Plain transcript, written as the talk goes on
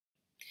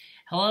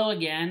Hello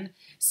again.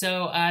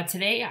 So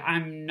today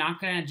I'm not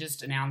going to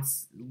just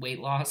announce weight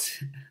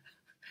loss.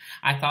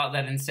 I thought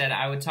that instead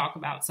I would talk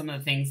about some of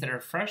the things that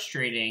are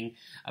frustrating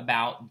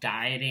about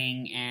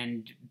dieting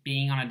and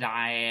being on a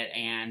diet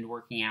and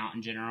working out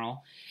in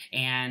general,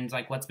 and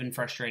like what's been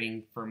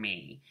frustrating for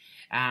me.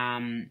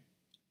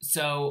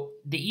 So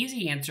the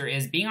easy answer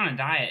is being on a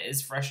diet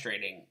is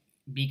frustrating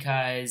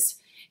because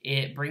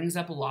it brings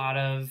up a lot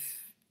of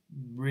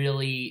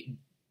really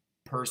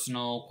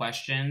personal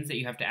questions that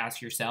you have to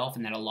ask yourself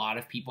and that a lot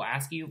of people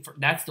ask you.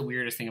 That's the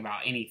weirdest thing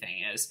about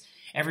anything is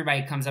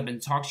everybody comes up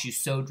and talks to you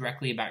so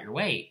directly about your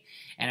weight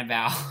and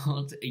about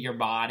your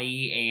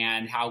body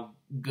and how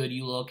good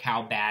you look,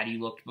 how bad you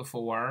looked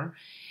before.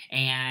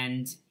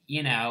 And,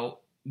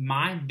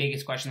 my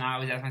biggest question I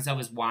always ask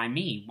myself is why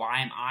me?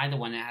 Why am I the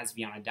one that has to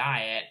be on a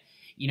diet?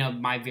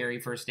 My very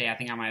first day, I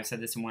think I might have said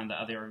this in one of the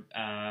other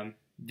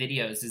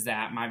videos, is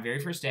that my very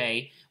first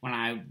day,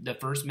 the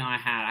first meal I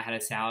had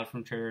a salad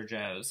from Trader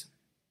Joe's.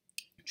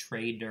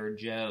 Trader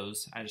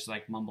Joe's. I just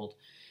mumbled.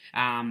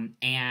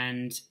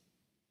 And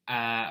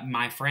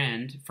my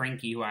friend,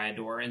 Frankie, who I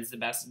adore and is the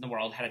best in the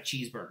world, had a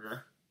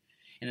cheeseburger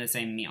in the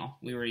same meal.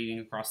 We were eating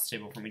across the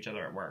table from each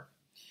other at work.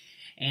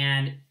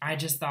 And I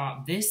just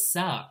thought, this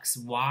sucks.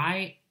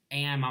 Why?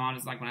 And my mom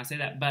doesn't like when I say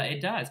that, but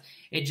it does.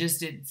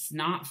 It's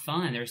not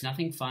fun. There's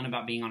nothing fun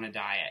about being on a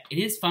diet. It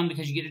is fun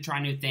because you get to try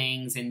new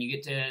things and you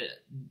get to,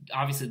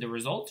 obviously the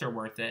results are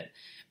worth it,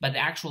 but the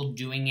actual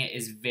doing it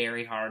is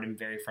very hard and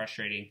very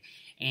frustrating.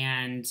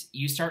 And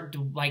you start to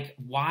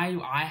why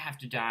do I have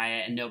to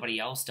diet and nobody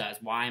else does?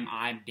 Why am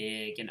I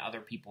big and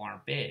other people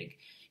aren't big?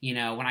 When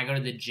I go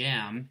to the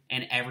gym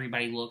and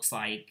everybody looks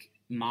like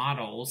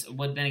models,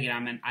 well, then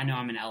again, I know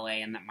I'm in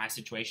LA and that my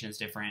situation is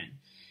different.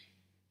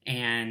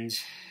 And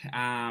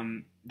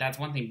that's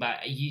one thing,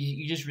 but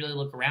you just really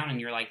look around and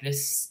you're like,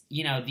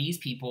 these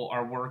people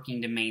are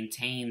working to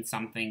maintain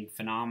something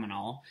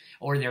phenomenal,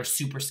 or they're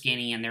super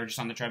skinny and they're just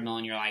on the treadmill,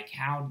 and you're like,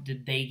 how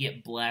did they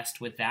get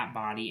blessed with that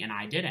body and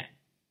I didn't?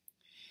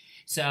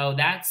 So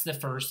that's the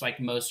first,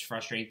 most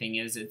frustrating thing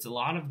is it's a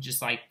lot of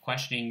just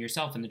questioning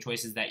yourself and the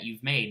choices that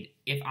you've made.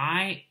 If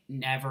I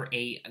never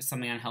ate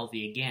something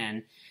unhealthy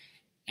again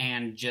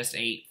and just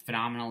ate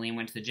phenomenally and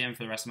went to the gym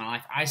for the rest of my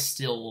life, I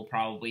still will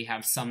probably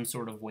have some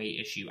sort of weight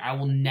issue. I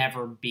will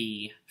never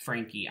be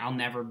Frankie. I'll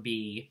never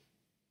be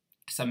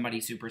somebody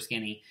super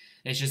skinny.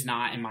 It's just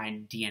not in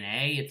my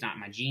DNA. It's not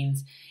in my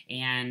genes.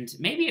 And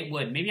maybe it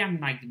would. Maybe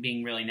I'm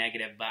being really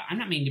negative, but I'm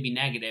not meaning to be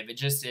negative. It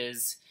just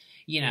is,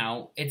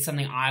 it's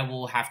something I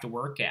will have to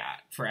work at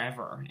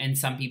forever. And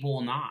some people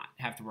will not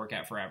have to work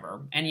at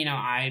forever. And,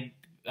 I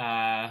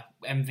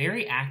am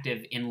very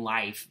active in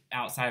life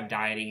outside of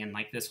dieting and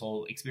this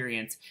whole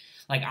experience.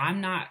 I'm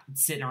not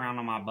sitting around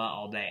on my butt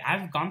all day.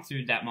 I've gone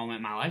through that moment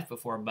in my life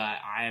before, but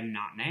I am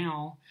not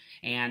now.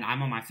 And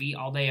I'm on my feet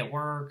all day at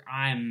work.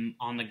 I'm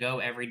on the go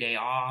every day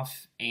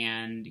off.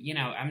 And,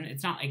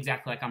 it's not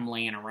exactly like I'm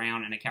laying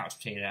around in a couch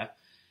potato,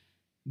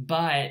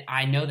 but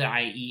I know that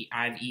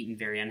I've eaten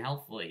very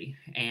unhealthily.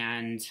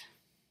 And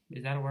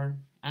is that a word?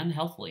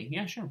 Unhealthily.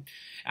 Yeah, sure.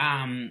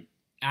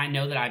 I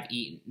know that I've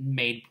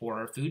made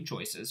poor food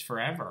choices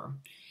forever.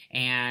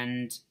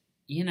 And,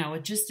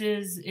 it just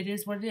is, it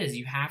is what it is.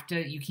 You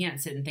can't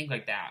sit and think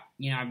like that.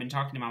 I've been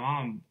talking to my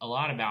mom a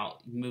lot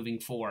about moving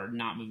forward,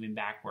 not moving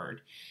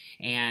backward.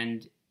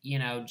 And,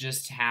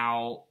 just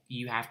how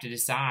you have to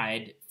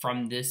decide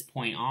from this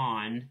point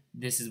on,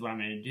 this is what I'm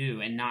going to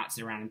do, and not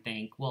sit around and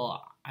think,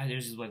 well,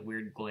 there's this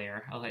weird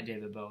glare. I'll let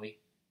David Bowie.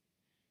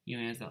 He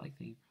has that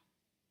thing.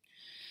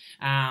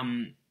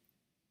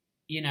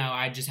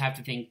 I just have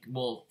to think,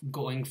 well,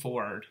 going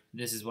forward,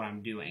 this is what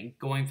I'm doing.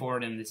 Going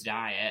forward in this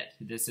diet,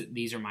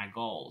 these are my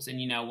goals. And,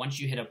 once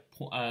you hit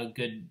a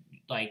good,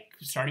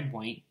 starting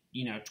point,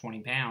 20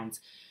 pounds,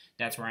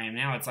 that's where I am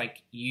now. It's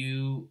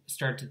you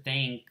start to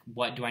think,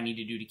 what do I need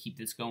to do to keep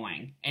this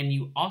going? And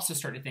you also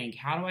start to think,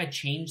 how do I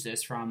change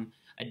this from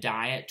a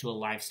diet to a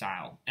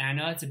lifestyle? And I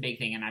know that's a big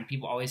thing, and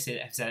people always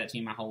have said that to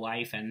me my whole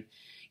life, and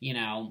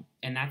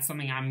and that's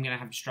something I'm going to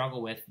have to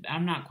struggle with.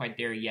 I'm not quite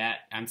there yet.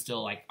 I'm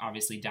still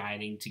obviously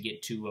dieting to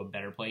get to a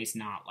better place.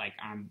 Not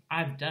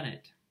I've done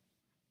it.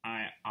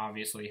 I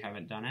obviously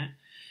haven't done it.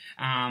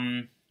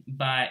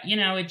 But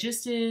it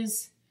just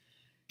is,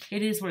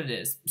 it is what it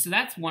is. So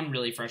that's one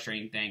really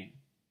frustrating thing.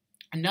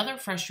 Another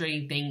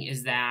frustrating thing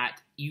is that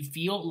you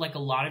feel like a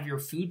lot of your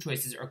food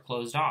choices are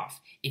closed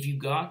off. If you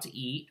go out to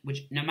eat,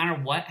 which no matter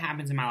what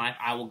happens in my life,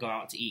 I will go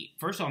out to eat.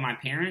 First of all, my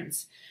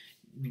parents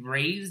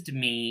raised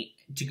me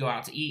to go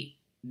out to eat.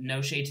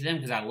 No shade to them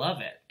because I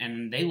love it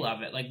and they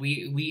love it.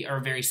 We are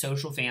a very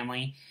social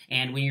family,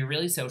 and when you're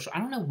really social, I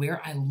don't know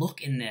where I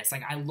look in this.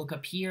 I look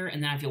up here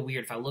and then I feel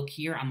weird. If I look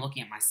here, I'm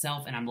looking at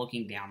myself and I'm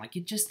looking down.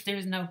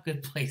 There's no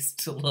good place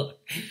to look.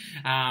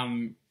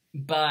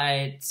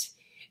 But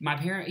my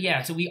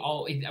parents, so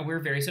we're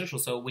very social.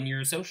 So when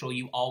you're social,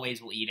 you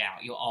always will eat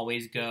out. You'll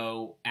always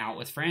go out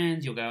with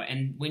friends. You'll go,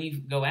 and when you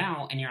go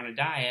out and you're on a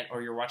diet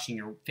or you're watching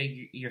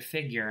your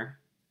figure,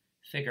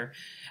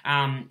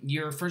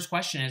 your first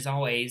question is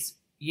always,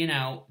 you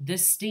know,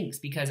 this stinks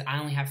because I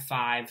only have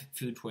 5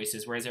 food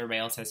choices, whereas everybody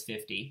else has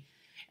 50.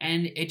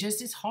 And it just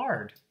is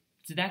hard.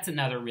 So that's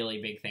another really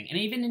big thing. And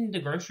even in the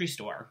grocery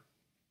store,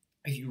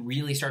 if you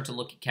really start to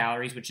look at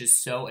calories, which is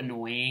so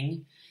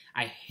annoying,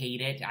 I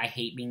hate it. I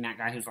hate being that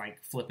guy who's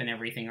like flipping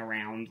everything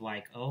around,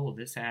 like, oh,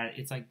 this had.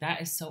 It's like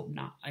that is so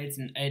not.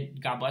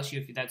 God bless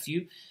you if that's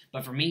you,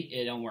 but for me,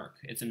 it don't work.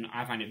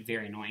 I find it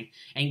very annoying.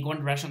 And going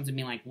to restaurants and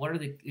being like, what are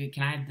the?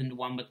 Can I have the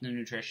one with the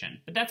nutrition?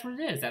 But that's what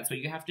it is. That's what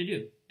you have to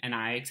do, and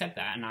I accept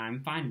that, and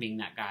I'm fine being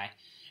that guy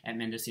at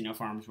Mendocino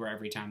Farms, where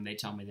every time they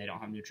tell me they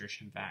don't have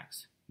nutrition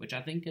facts, which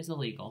I think is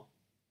illegal.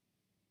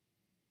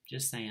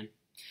 Just saying.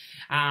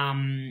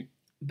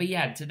 But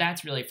yeah, so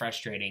that's really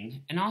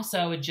frustrating. And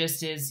also, it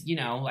just is, you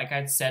know, like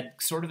I said,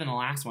 sort of in the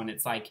last one,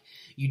 it's like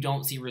you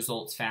don't see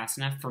results fast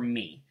enough for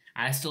me.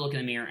 I still look in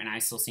the mirror and I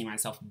still see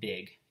myself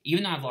big.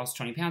 Even though I've lost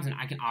 20 pounds, and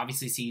I can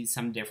obviously see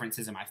some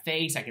differences in my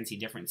face. I can see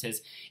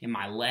differences in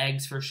my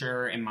legs for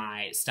sure, in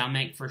my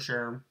stomach for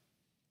sure.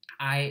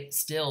 I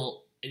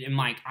still am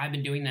like, I've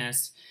been doing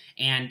this,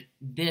 and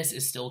this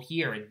is still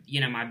here.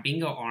 You know, my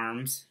bingo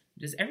arms.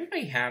 Does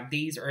everybody have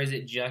these, or is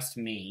it just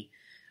me?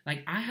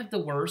 Like, I have the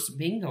worst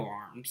bingo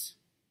arms.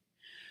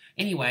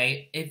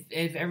 Anyway,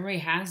 if everybody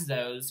has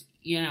those,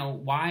 you know,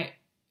 why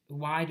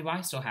do I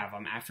still have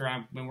them after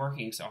I've been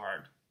working so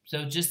hard?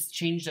 So just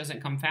change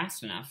doesn't come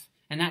fast enough.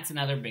 And that's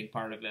another big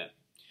part of it.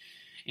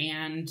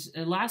 And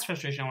the last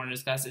frustration I want to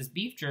discuss is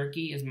beef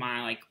jerky is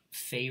my, like,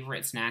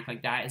 favorite snack.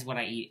 Like, that is what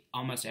I eat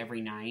almost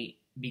every night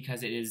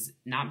because it is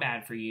not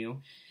bad for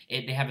you.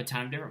 They have a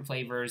ton of different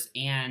flavors,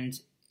 and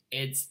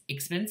it's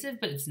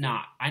expensive, but it's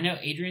not. I know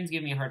Adrian's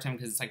giving me a hard time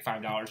because it's like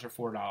 $5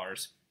 or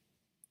 $4.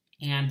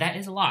 And that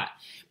is a lot.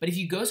 But if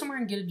you go somewhere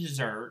and get a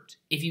dessert,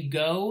 if you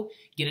go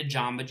get a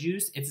Jamba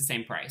Juice, it's the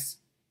same price.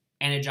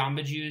 And a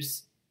Jamba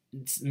Juice,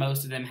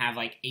 most of them have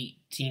like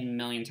 18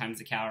 million times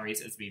the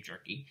calories as beef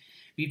jerky.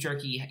 Beef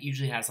jerky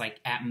usually has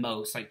like, at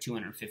most, like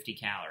 250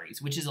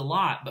 calories, which is a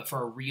lot. But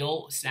for a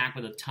real snack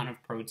with a ton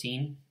of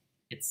protein,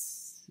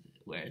 it's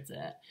where it's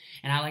at.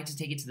 And I like to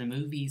take it to the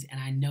movies, and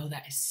I know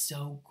that is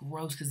so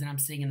gross because then I'm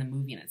sitting in the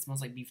movie and it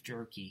smells like beef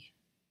jerky.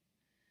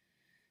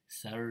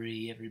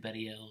 Sorry,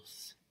 everybody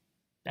else.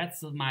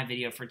 That's my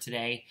video for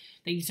today.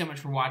 Thank you so much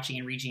for watching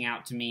and reaching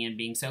out to me and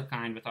being so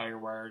kind with all your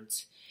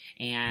words.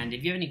 And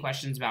if you have any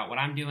questions about what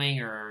I'm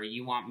doing, or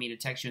you want me to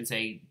text you and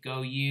say,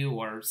 go you,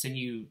 or send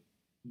you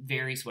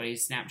various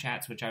ways,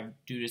 Snapchats, which I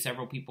do to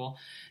several people,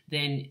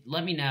 then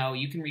let me know.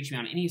 You can reach me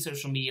on any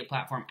social media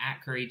platform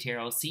at Curry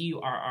Terrell,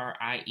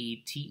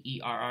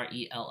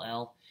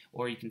 CurrieTerrell,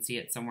 or you can see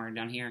it somewhere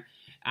down here.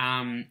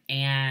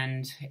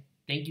 And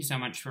thank you so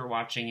much for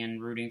watching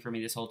and rooting for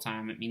me this whole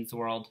time. It means the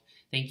world.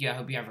 Thank you. I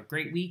hope you have a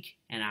great week,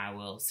 and I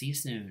will see you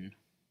soon.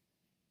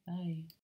 Bye.